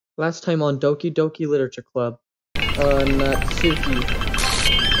Last time on Doki Doki Literature Club. Natsuki.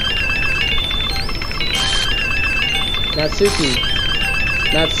 Natsuki.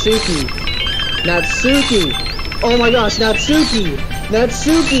 Natsuki. Natsuki. Oh my gosh, Natsuki.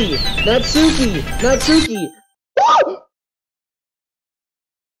 Natsuki. Natsuki. Natsuki. Woo!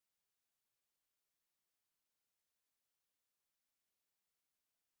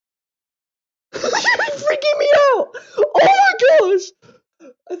 You're freaking me out. Oh my gosh.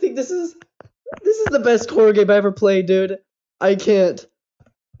 I think this is the best horror game I ever played, dude. I can't.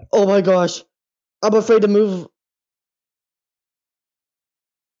 Oh my gosh. I'm afraid to move.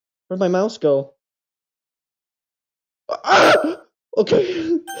 Where'd my mouse go? Ah! Okay.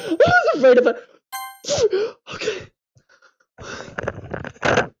 I was afraid of it. Okay.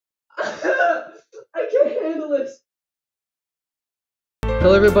 I can't handle this.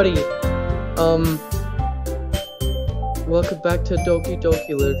 Hello everybody. Welcome back to Doki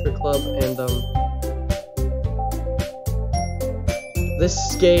Doki Literature Club, and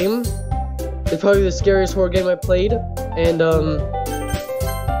this game is probably the scariest horror game I played, and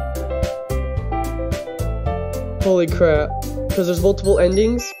holy crap, because there's multiple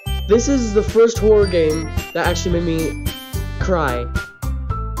endings. This is the first horror game that actually made me cry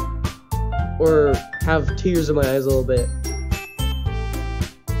or have tears in my eyes a little bit.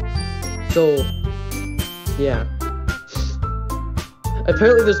 So yeah.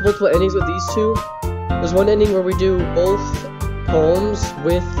 Apparently there's multiple endings with these two. There's one ending where we do both poems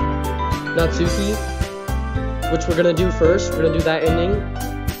with Natsuki, which we're gonna do first. We're gonna do that ending,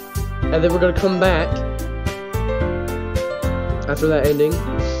 and then we're gonna come back after that ending,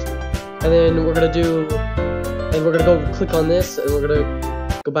 and then we're gonna go click on this, and we're gonna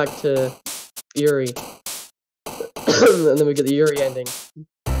go back to Yuri, and then we get the Yuri ending.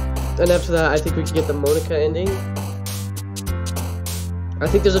 And after that, I think we can get the Monica ending. I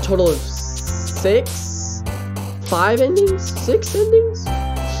think there's a total of 6 endings?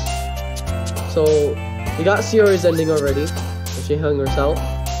 So, we got Sierra's ending already, when she hung herself.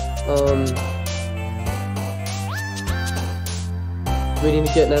 We need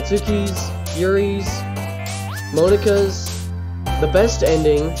to get Natsuki's, Yuri's, Monica's. The best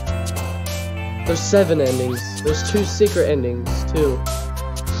ending, there's 7 endings. There's 2 secret endings, too.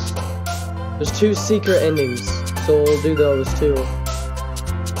 There's 2 secret endings, so we'll do those, too.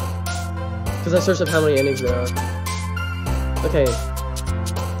 Because I searched up how many endings there are. Okay.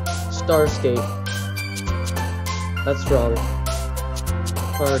 Starscape. That's wrong.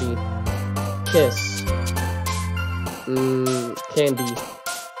 Party. Kiss. Candy.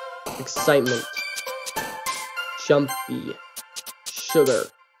 Excitement. Jumpy. Sugar.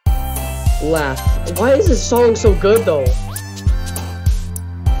 Laugh. Why is this song so good, though?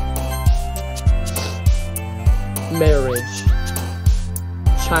 Marriage.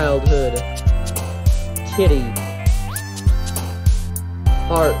 Childhood. Kitty.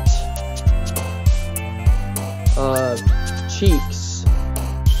 Heart. Cheeks.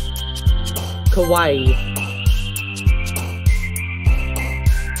 Kawaii.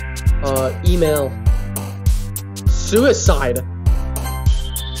 Email. Suicide.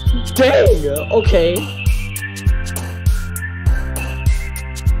 Dang! Okay.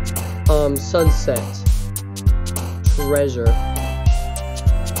 Sunset. Treasure.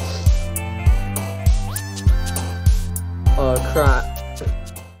 Crap.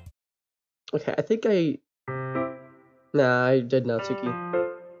 Okay, I think Nah, I did Natsuki.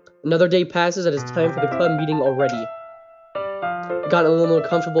 Another day passes and it's time for the club meeting already. Gotten a little more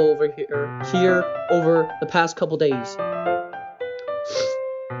comfortable over here over the past couple days.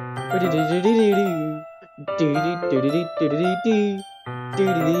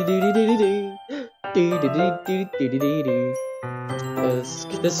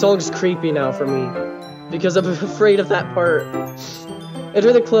 This song's creepy now for me, because I'm afraid of that part.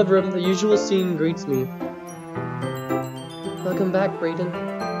 Enter the club room, the usual scene greets me. Welcome back, Brayden.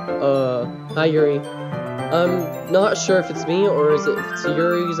 Hi Yuri. I'm not sure if it's me or if it's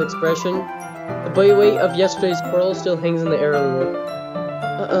Yuri's expression. The body weight of yesterday's quarrel still hangs in the air a little.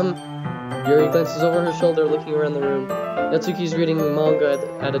 Yuri glances over her shoulder, looking around the room. Natsuki's reading manga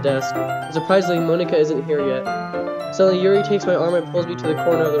at a desk. Surprisingly, Monica isn't here yet. Suddenly, Yuri takes my arm and pulls me to the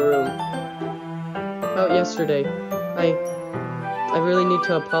corner of the room. About yesterday, I really need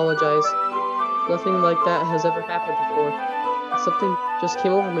to apologize. Nothing like that has ever happened before. Something just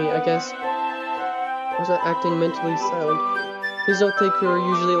came over me, I guess. I was acting mentally sound. Please don't think we were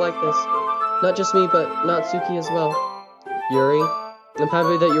usually like this. Not just me, but Natsuki as well. Yuri, I'm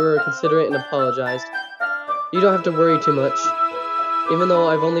happy that you were considerate and apologized. You don't have to worry too much. Even though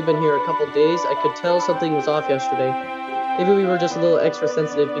I've only been here a couple days, I could tell something was off yesterday. Maybe we were just a little extra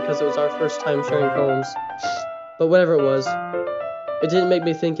sensitive because it was our first time sharing poems. But whatever it was, it didn't make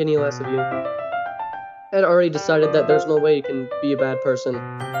me think any less of you. I had already decided that there's no way you can be a bad person.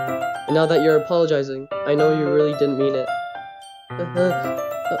 And now that you're apologizing, I know you really didn't mean it.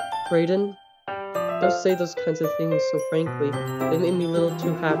 Brayden? Don't say those kinds of things so frankly. They made me a little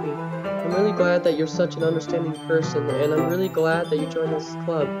too happy. I'm really glad that you're such an understanding person, and I'm really glad that you joined this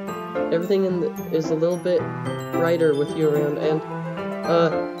club. Everything is a little bit brighter with you around,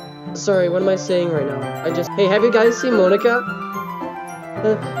 and, sorry, what am I saying right now? Hey, have you guys seen Monica?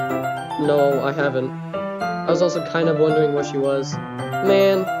 No, I haven't. I was also kind of wondering where she was.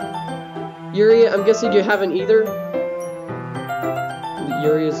 Man. Yuri, I'm guessing you haven't either?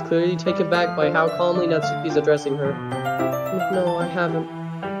 Yuri is clearly taken back by how calmly Natsuki's addressing her. No, I haven't.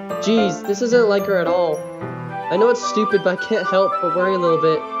 Jeez, this isn't like her at all. I know it's stupid, but I can't help but worry a little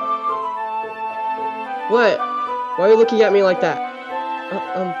bit. What? Why are you looking at me like that?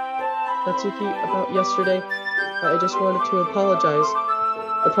 Natsuki, about yesterday, I just wanted to apologize.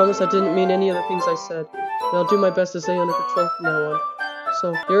 I promise I didn't mean any of the things I said, and I'll do my best to stay under control from now on.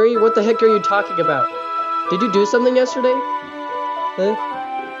 So, Yuri, what the heck are you talking about? Did you do something yesterday? Huh?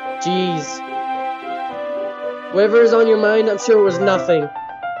 Jeez. Whatever is on your mind, I'm sure it was nothing.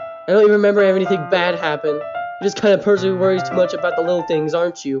 I don't even remember having anything bad happen. You're just kind of person who worries too much about the little things,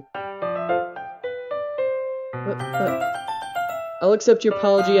 aren't you? But I'll accept your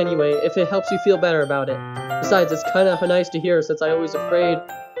apology anyway, if it helps you feel better about it. Besides, it's kind of nice to hear since I was afraid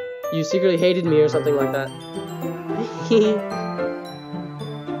you secretly hated me or something like that.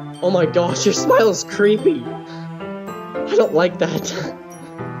 Oh my gosh, your smile is creepy. I don't like that.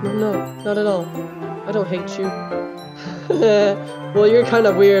 No, not at all. I don't hate you. Well, you're kind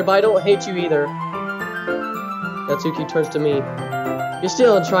of weird, but I don't hate you either. Natsuki turns to me. You're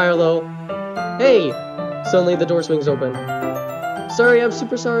still on trial, though. Hey! Suddenly, the door swings open. Sorry, I'm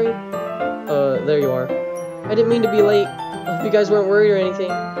super sorry. There you are. I didn't mean to be late. I hope you guys weren't worried or anything.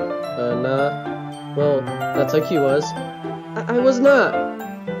 Nah. Well, Natsuki was. I was not.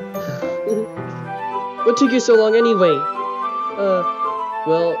 What took you so long anyway?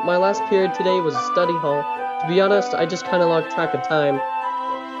 Well, my last period today was a study hall. To be honest, I just kind of lost track of time.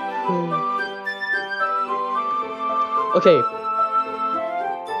 Okay.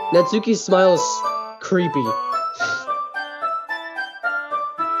 Natsuki's smile is creepy.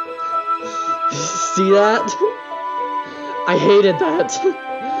 See that? I hated that. She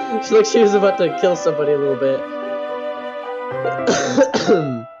looked like she was about to kill somebody a little bit.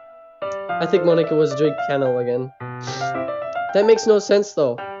 I think Monica was doing piano again. That makes no sense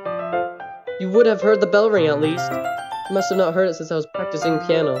though. You would have heard the bell ring at least. You must have not heard it since I was practicing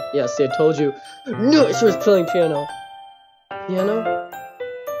piano. Yeah, see, I told you. No, she was playing piano. Piano?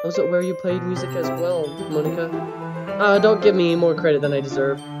 Was it where you played music as well, Monica? Don't give me more credit than I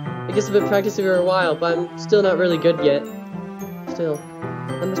deserve. I guess I've been practicing for a while, but I'm still not really good yet. Still,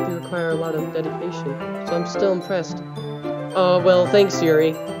 that must require a lot of dedication, so I'm still impressed. Well, thanks,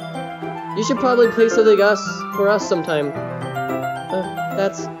 Yuri. You should probably play something for us sometime.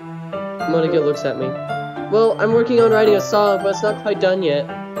 That's... Monica looks at me. Well, I'm working on writing a song, but it's not quite done yet.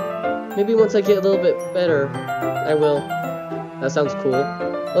 Maybe once I get a little bit better, I will. That sounds cool.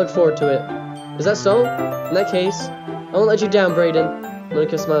 I look forward to it. Is that so? In that case, I won't let you down, Brayden.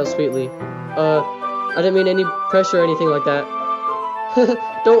 Monica smiles sweetly. I didn't mean any pressure or anything like that.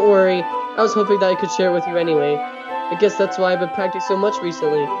 Don't worry. I was hoping that I could share it with you anyway. I guess that's why I've been practicing so much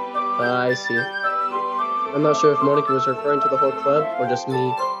recently. I see. I'm not sure if Monica was referring to the whole club or just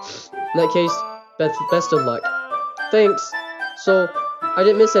me. In that case, best of luck. Thanks. So, I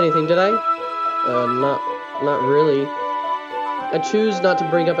didn't miss anything, did I? Not really. I choose not to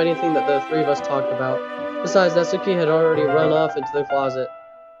bring up anything that the three of us talked about. Besides, Natsuki had already run off into the closet.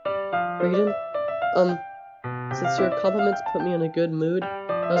 Brayden? Since your compliments put me in a good mood,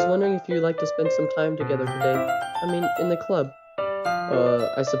 I was wondering if you'd like to spend some time together today. I mean, in the club.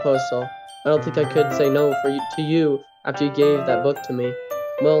 I suppose so. I don't think I could say no to you after you gave that book to me.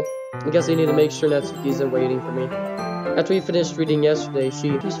 Well, I guess I need to make sure Natsuki isn't waiting for me. After we finished reading yesterday,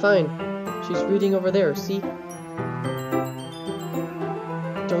 she's fine. She's reading over there, see?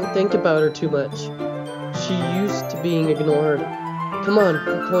 Don't think about her too much. She used to being ignored. Come on,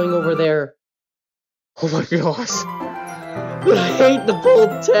 we're going over there. Oh my gosh. I hate the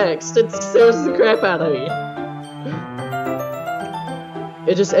bold text. It scares the crap out of me.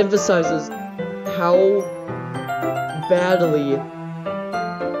 It just emphasizes how badly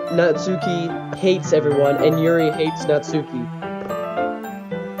Natsuki hates everyone and Yuri hates Natsuki.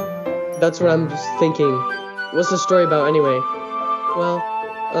 That's what I'm just thinking. What's the story about anyway? Well,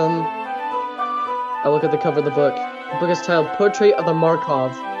 I look at the cover of the book. The book is titled Portrait of the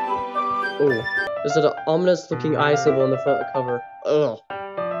Markov. Oh, there's an ominous-looking eye symbol on the front cover. Ugh.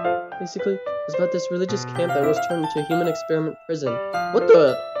 Basically, it's about this religious camp that was turned into a human experiment prison. What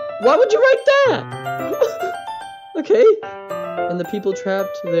the? Why would you write that? Okay. And the people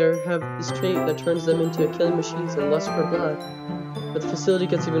trapped there have this trait that turns them into killing machines and lust for blood. But the facility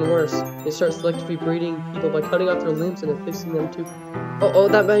gets even worse. They start selectively breeding people by cutting off their limbs and affixing them to... Oh,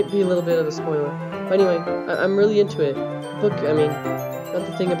 that might be a little bit of a spoiler. But anyway, I'm really into it. The book, I mean, not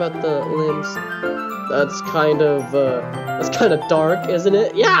the thing about the limbs. That's kind of dark, isn't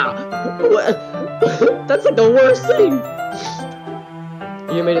it? Yeah! That's like the worst thing!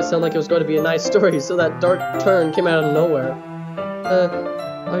 You made it sound like it was going to be a nice story, so that dark turn came out of nowhere.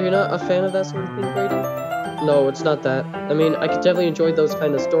 Are you not a fan of that sort of thing, Brayden? No, it's not that. I mean, I could definitely enjoy those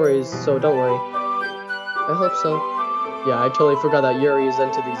kind of stories, so don't worry. I hope so. Yeah, I totally forgot that Yuri is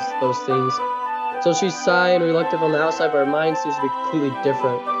into those things. So she's shy and reluctant on the outside, but her mind seems to be completely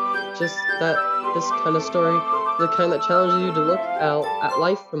different. Just that this kind of story is the kind that challenges you to look out at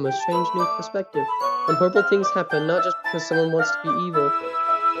life from a strange new perspective. When horrible things happen, not just because someone wants to be evil,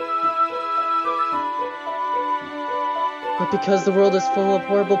 but because the world is full of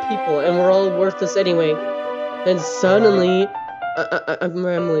horrible people, and we're all worthless anyway. Then suddenly... I'm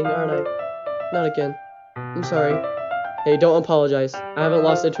rambling, aren't I? Not again. I'm sorry. Hey, don't apologize. I haven't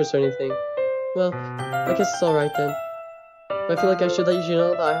lost interest or anything. Well, I guess it's alright then. But I feel like I should let you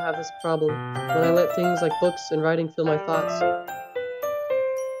know that I have this problem. When I let things like books and writing fill my thoughts,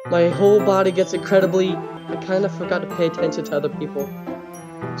 my whole body gets incredibly... I kind of forgot to pay attention to other people.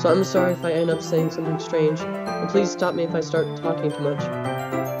 So I'm sorry if I end up saying something strange. And please stop me if I start talking too much.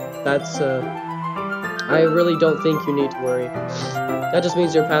 That's, I really don't think you need to worry. That just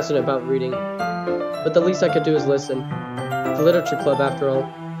means you're passionate about reading. But the least I could do is listen. The literature club, after all.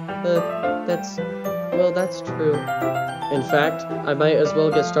 Well, that's true. In fact, I might as well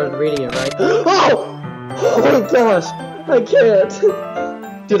get started reading it, right? Oh! Oh my gosh! I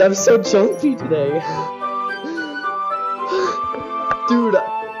can't! Dude, I'm so jumpy today. Dude,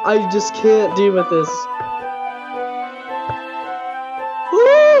 I just can't deal with this.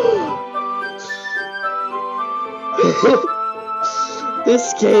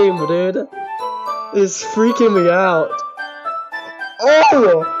 This game, dude, is freaking me out.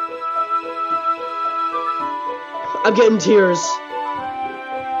 Oh! I'm getting tears.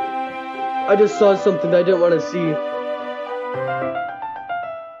 I just saw something I didn't want to see.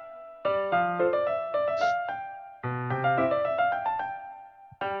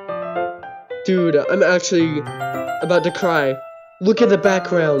 Dude, I'm actually about to cry. Look at the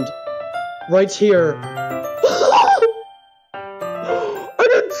background. Right here. I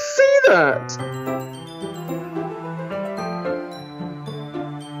didn't see that!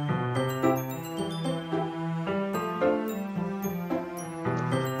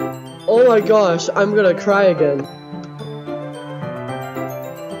 Oh my gosh, I'm gonna cry again.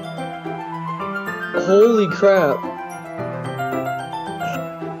 Holy crap.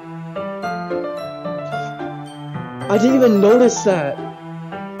 I didn't even notice that.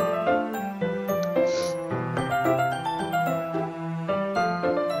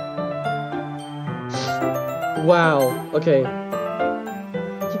 Wow. Okay.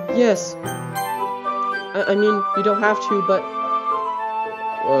 Yes. I mean, you don't have to, but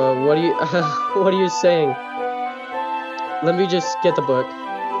what are you saying? Let me just get the book.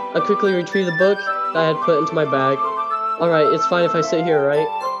 I quickly retrieved the book that I had put into my bag. Alright, it's fine if I sit here, right?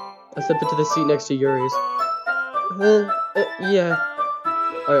 I slipped into the seat next to Yuri's. Yeah.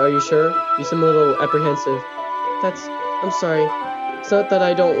 Are you sure? You seem a little apprehensive. I'm sorry. It's not that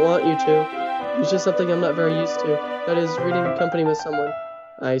I don't want you to. It's just something I'm not very used to. That is, reading company with someone.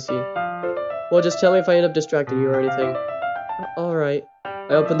 I see. Well, just tell me if I end up distracting you or anything. Alright.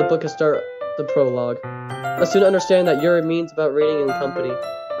 I opened the book and start the prologue. I soon understand that Yuri means about reading in company.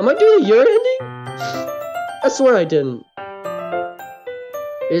 Am I doing a Yuri ending? I swear I didn't.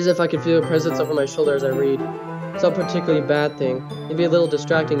 It is as if I could feel a presence over my shoulder as I read. It's not a particularly bad thing. Maybe a little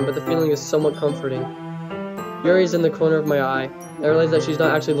distracting, but the feeling is somewhat comforting. Yuri's in the corner of my eye. I realize that she's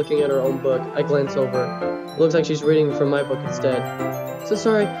not actually looking at her own book. I glance over. It looks like she's reading from my book instead. So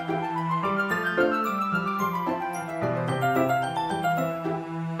sorry.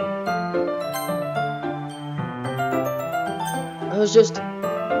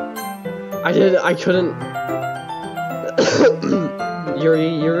 I couldn't. Yuri,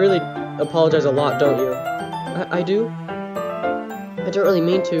 you really apologize a lot, don't you? I do? I don't really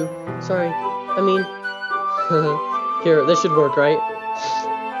mean to. Sorry. I mean... Here, this should work, right?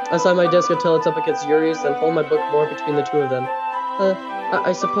 I saw my desk until it's up against Yuri's, then hold my book more between the two of them.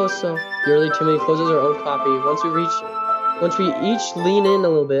 I suppose so. Yuri Timmy closes her own copy. Once we each lean in a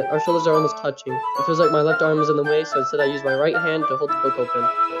little bit, our shoulders are almost touching. It feels like my left arm is in the way, so instead I use my right hand to hold the book open.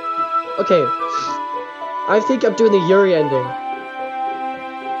 Okay, I think I'm doing the Yuri ending.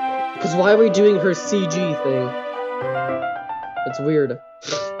 Because why are we doing her CG thing? It's weird.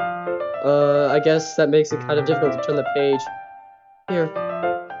 I guess that makes it kind of difficult to turn the page. Here.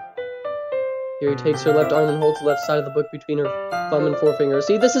 Yuri takes her left arm and holds the left side of the book between her thumb and forefinger.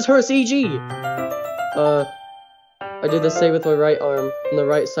 See, this is her CG! I do the same with my right arm on the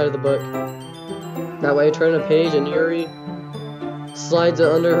right side of the book. That way I turn a page and Yuri slides it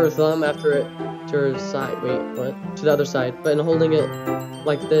under her thumb after it to her side. Wait, what? To the other side. But in holding it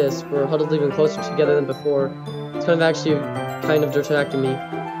like this, we're huddled even closer together than before. It's kind of distracting me.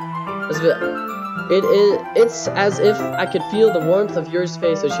 It's as if I could feel the warmth of Yuri's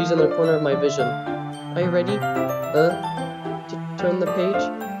face as she's in the corner of my vision. Are you ready? To turn the page?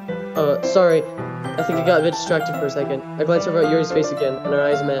 Sorry. I think I got a bit distracted for a second. I glanced over at Yuri's face again, and our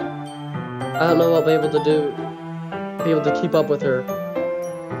eyes met. I don't know what I'll be able to keep up with her.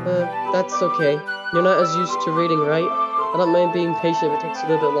 That's okay. You're not as used to reading, right? I don't mind being patient if it takes a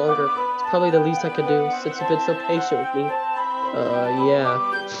little bit longer. It's probably the least I could do, since you've been so patient with me. Yeah.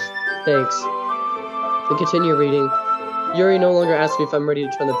 Thanks. I continue reading. Yuri no longer asks me if I'm ready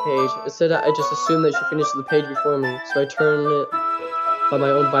to turn the page. Instead, I just assume that she finishes the page before me, so I turn it by my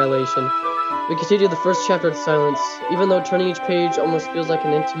own violation. We continue the first chapter in silence, even though turning each page almost feels like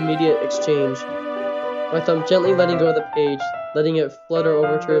an intermediate exchange. My thumb gently letting go of the page, letting it flutter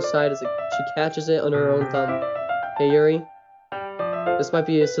over to her side as she catches it under her own thumb. Hey Yuri? This might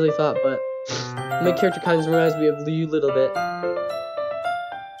be a silly thought, but the main character kind of reminds me of you a little bit.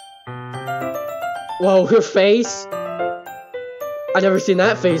 Whoa, her face? I've never seen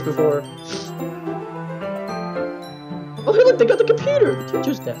that face before. Oh, hey, look, they got the computer! The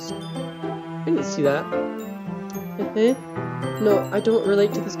teacher's desk. I didn't see that. No, I don't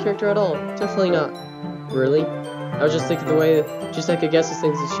relate to this character at all. Definitely not. Really? I was just thinking the way she second guesses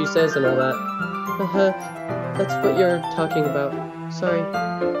things that she says and all that. That's what you're talking about. Sorry.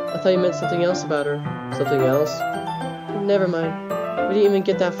 I thought you meant something else about her. Something else? Never mind. We didn't even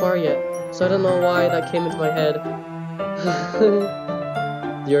get that far yet, so I don't know why that came into my head.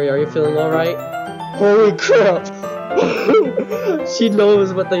 Yuri, are you feeling alright? Holy crap! She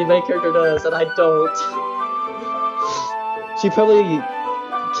knows what the main character does, and I don't. She probably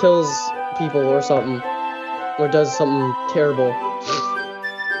kills people or something. Or does something terrible.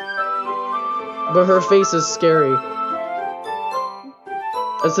 But her face is scary.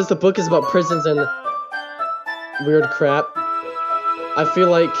 And since the book is about prisons and weird crap, I feel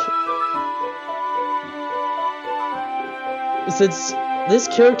like since this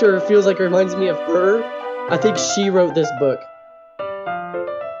character feels like it reminds me of her, I think she wrote this book.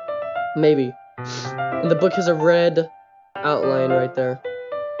 Maybe. And the book has a red outline right there.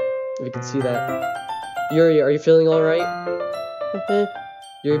 If you can see that. Yuri, are you feeling alright?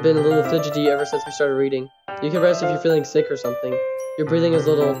 You've been a little fidgety ever since we started reading. You can rest if you're feeling sick or something. Your breathing is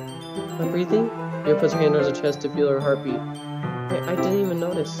a little... My breathing? Yuri puts her hand on her chest to feel her heartbeat. I didn't even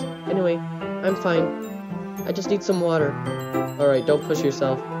notice. Anyway, I'm fine. I just need some water. Alright, don't push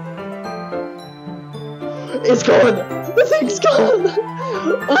yourself. It's gone! The thing's gone!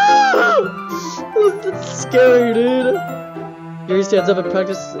 Ah! That's scary, dude. Yuri stands up and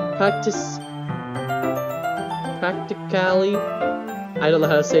practically, I don't know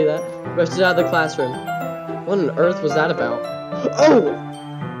how to say that, rushes out of the classroom. What on earth was that about? Oh!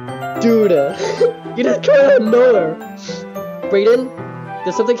 Dude, you just come out of nowhere. Brayden,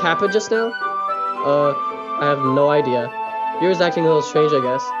 did something happen just now? I have no idea. Yuri's acting a little strange, I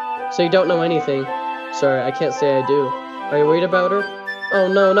guess. So you don't know anything. Sorry, I can't say I do. Are you worried about her? Oh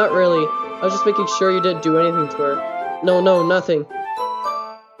no, not really. I was just making sure you didn't do anything to her. No, nothing.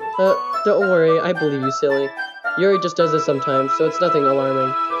 Don't worry, I believe you, silly. Yuri just does this sometimes, so it's nothing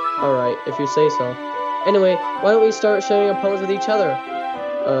alarming. Alright, if you say so. Anyway, why don't we start sharing our poems with each other?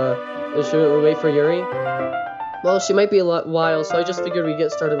 Shouldn't we wait for Yuri? Well, she might be a while, so I just figured we'd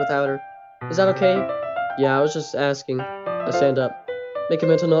get started without her. Is that okay? Yeah, I was just asking. I stand up. Make a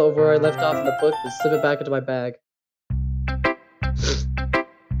mental note of where I left off in the book and slip it back into my bag.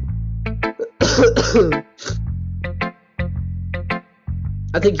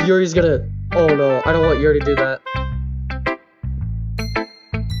 I think Yuri's gonna... Oh no, I don't want Yuri to do that.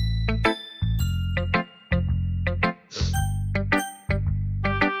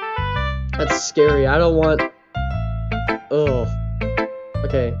 That's scary. I don't want... Oh.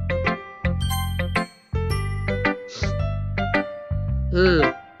 Okay.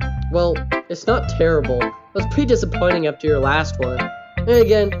 Well, it's not terrible. was pretty disappointing after your last one. And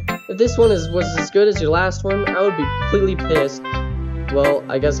again, if this one was as good as your last one, I would be completely pissed. Well,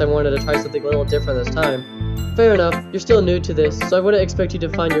 I guess I wanted to try something a little different this time. Fair enough, you're still new to this, so I wouldn't expect you to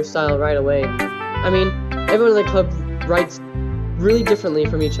find your style right away. I mean, everyone in the club writes really differently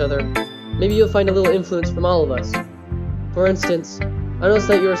from each other. Maybe you'll find a little influence from all of us. For instance, I noticed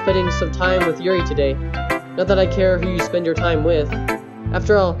that you were spending some time with Yuri today. Not that I care who you spend your time with.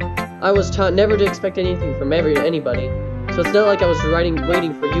 After all, I was taught never to expect anything from anybody, so it's not like I was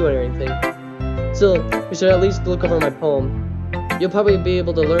waiting for you or anything. Still, you should at least look over my poem. You'll probably be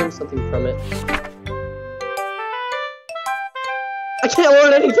able to learn something from it. I can't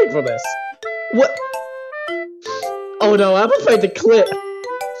learn anything from this! What? Oh no, I'm afraid to click!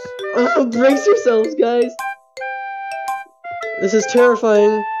 Oh, brace yourselves, guys! This is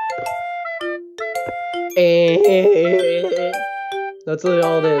terrifying. That's literally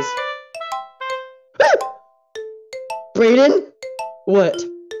all it is. Brayden? What?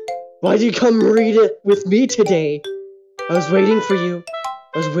 Why'd you come read it with me today? I was waiting for you.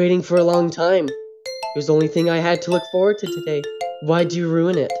 I was waiting for a long time. It was the only thing I had to look forward to today. Why'd you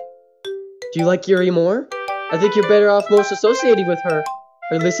ruin it? Do you like Yuri more? I think you're better off most associating with her.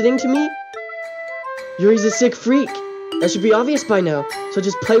 Are you listening to me? Yuri's a sick freak. That should be obvious by now. So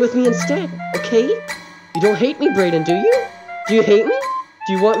just play with me instead, okay? You don't hate me, Brayden, do you? Do you hate me?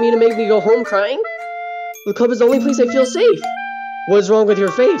 Do you want me to make me go home crying? The club is the only place I feel safe. What is wrong with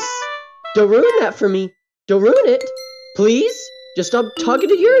your face? Don't ruin that for me. Don't ruin it. Please? Just stop talking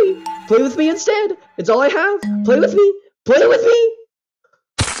to Yuri. Play with me instead. It's all I have. Play with me. Play with me.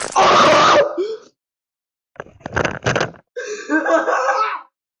 Oh!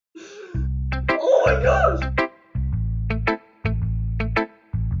 Oh my gosh!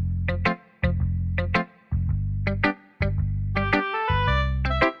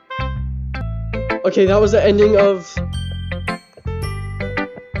 Okay, that was the ending of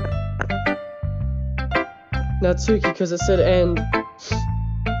Natsuki because it said end.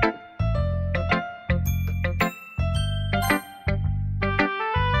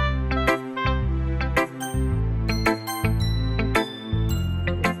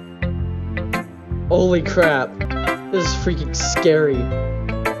 Holy crap. This is freaking scary.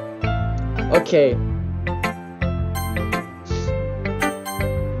 Okay.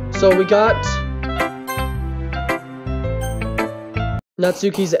 So we got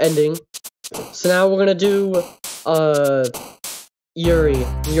Natsuki's ending. So now we're gonna do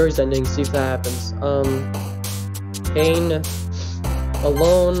Yuri's ending, see if that happens. Pain,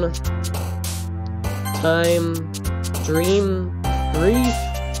 alone, time, dream, grief,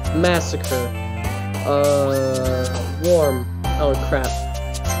 massacre, warm, oh crap,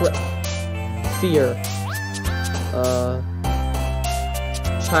 fear,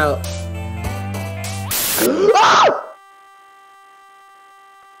 child. Ah!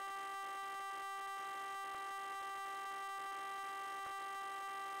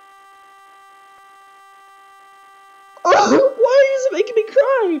 Why is it making me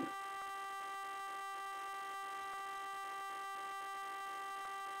cry?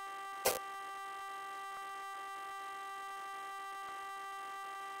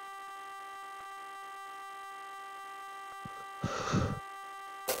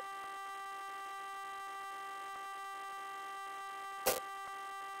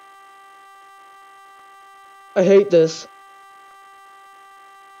 I hate this.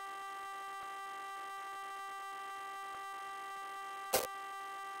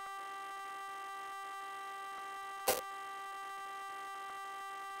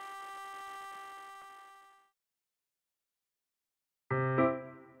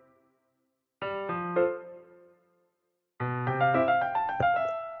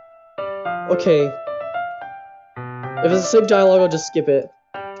 Okay. If it's the same dialogue, I'll just skip it.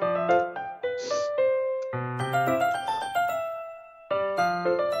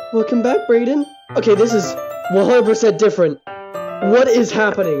 Welcome back, Brayden. Okay, this is 100% different. What is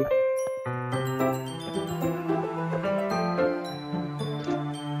happening?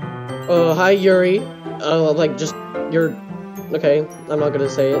 Hi, Yuri. Like, just, you're... Okay, I'm not gonna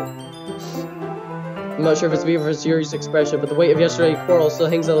say it. I'm not sure if it's me or if it's Yuri's expression, but the weight of yesterday's quarrel still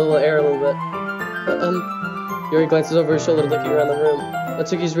hangs in a little air a little bit. Yuri glances over his shoulder, looking around the room.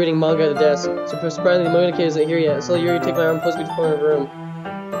 Natsuki's reading manga at the desk. Surprisingly, Monika isn't here yet, so Yuri take my arm and pulls me to the corner of the room.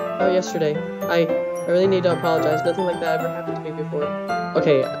 Oh, yesterday. I really need to apologize. Nothing like that ever happened to me before.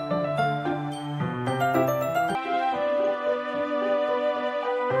 Okay.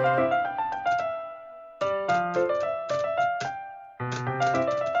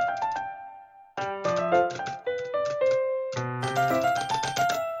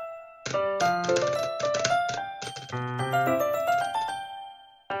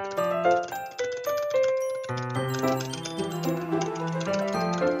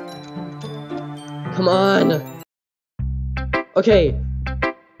 Come on. Okay.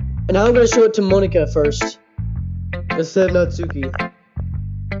 And now I'm gonna show it to Monica first. Instead of Natsuki.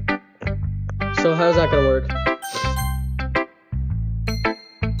 So how's that gonna work?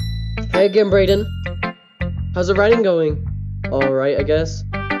 Hey again, Brayden. How's the writing going? Alright, I guess.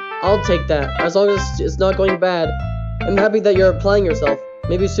 I'll take that, as long as it's not going bad. I'm happy that you're applying yourself.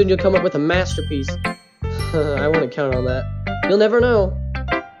 Maybe soon you'll come up with a masterpiece. I wouldn't count on that. You'll never know.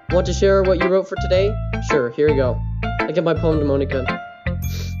 Want to share what you wrote for today? Sure, here you go. I give my poem to Monica.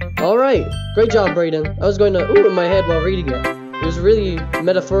 Alright, great job, Brayden. I was going to ooh in my head while reading it. It was really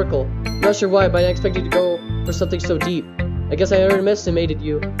metaphorical. I'm not sure why, but I expected you to go for something so deep. I guess I underestimated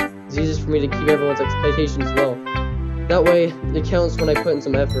you. It's easiest for me to keep everyone's expectations low. That way, it counts when I put in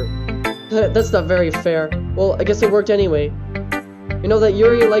some effort. That's not very fair. Well, I guess it worked anyway. You know that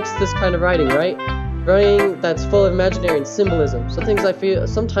Yuri likes this kind of writing, right? Writing that's full of imaginary and symbolism. Sometimes I feel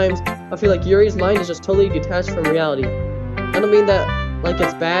like Yuri's mind is just totally detached from reality. I don't mean that like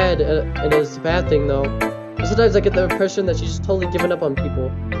it's bad and it's a bad thing though. But sometimes I get the impression that she's just totally given up on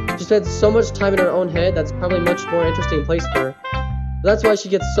people. She spends so much time in her own head that's probably a much more interesting place for her. But that's why she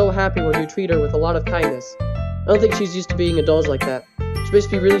gets so happy when you treat her with a lot of kindness. I don't think she's used to being indulged like that. She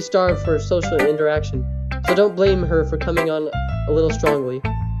must be really starved for social interaction. So don't blame her for coming on a little strongly.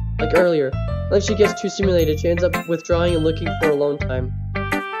 Like earlier, when she gets too stimulated, she ends up withdrawing and looking for alone time.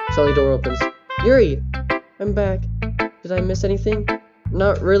 Suddenly door opens. Yuri! I'm back. Did I miss anything?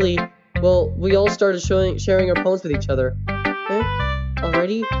 Not really. Well, we all started sharing our poems with each other. Eh?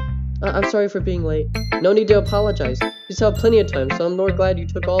 Already? I'm sorry for being late. No need to apologize. You still have plenty of time, so I'm more glad you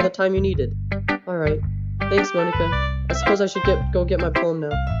took all the time you needed. Alright. Thanks, Monica. I suppose I should go get my poem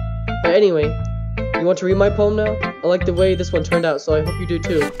now. But anyway, you want to read my poem now? I like the way this one turned out, so I hope you do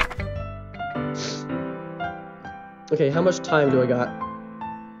too. Okay, how much time do I got?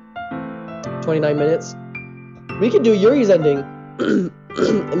 29 minutes? We could do Yuri's ending. And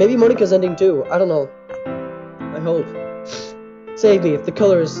maybe Monica's ending too. I don't know. I hope. Save me if the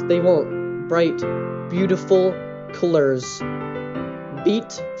colors, they won't. Bright, beautiful colors.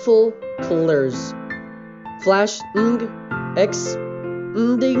 Beatful colors. Flashing,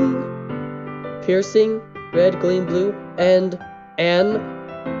 exending, piercing, red, green, blue, and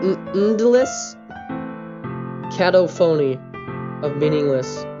endless cacophony of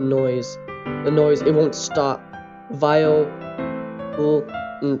meaningless noise. The noise, it won't stop. Violent,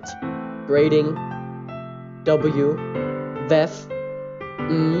 grating, W, vef,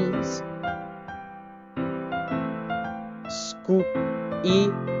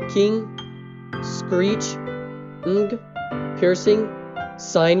 squeaking, screech, piercing,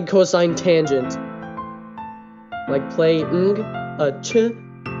 sine, cosine, tangent. Like playing a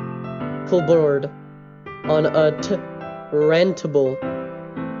checkerboard on a rentable.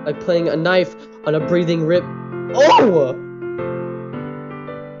 Like playing a knife on a breathing rip. Oh!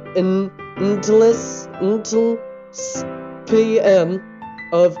 Endless PM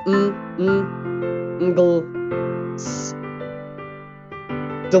of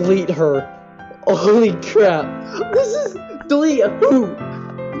delete her. Holy crap. This is delete who?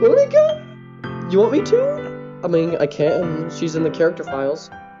 Monica? You want me to? I mean, I can. She's in the character files.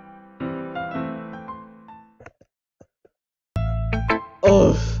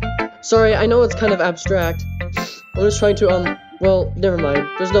 Oh, sorry, I know it's kind of abstract. I'm just trying to, well, never mind.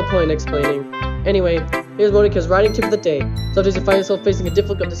 There's no point in explaining. Anyway, here's Monica's writing tip of the day. Sometimes you find yourself facing a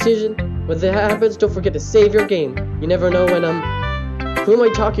difficult decision. When that happens, don't forget to save your game. You never know when, who am I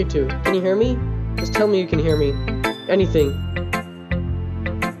talking to? Can you hear me? Just tell me you can hear me. Anything.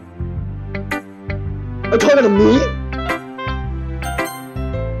 Are you talking to me?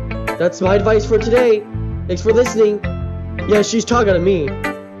 That's my advice for today. Thanks for listening. Yeah, she's talking to me.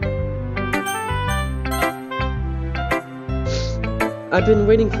 I've been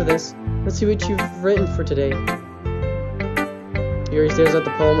waiting for this. Let's see what you've written for today. Yuri stares at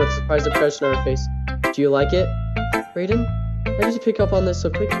the poem with a surprised expression on her face. Do you like it? Brayden? How did you pick up on this so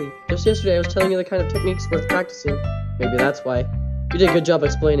quickly? Just yesterday I was telling you the kind of techniques worth practicing. Maybe that's why. You did a good job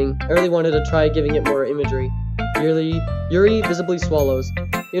explaining. I really wanted to try giving it more imagery. Yuri visibly swallows.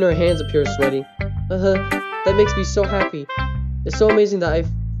 Even her hands appear sweaty. That makes me so happy. It's so amazing that I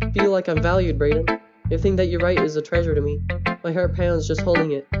feel like I'm valued, Brayden. Everything that you write is a treasure to me. My heart pounds just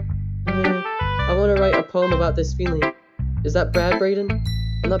holding it. I want to write a poem about this feeling. Is that bad, Brayden?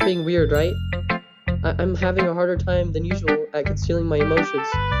 I'm not being weird, right? I'm having a harder time than usual at concealing my emotions.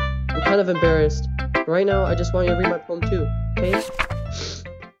 I'm kind of embarrassed. But right now, I just want you to read my poem too, okay?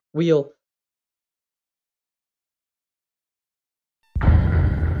 Wheel.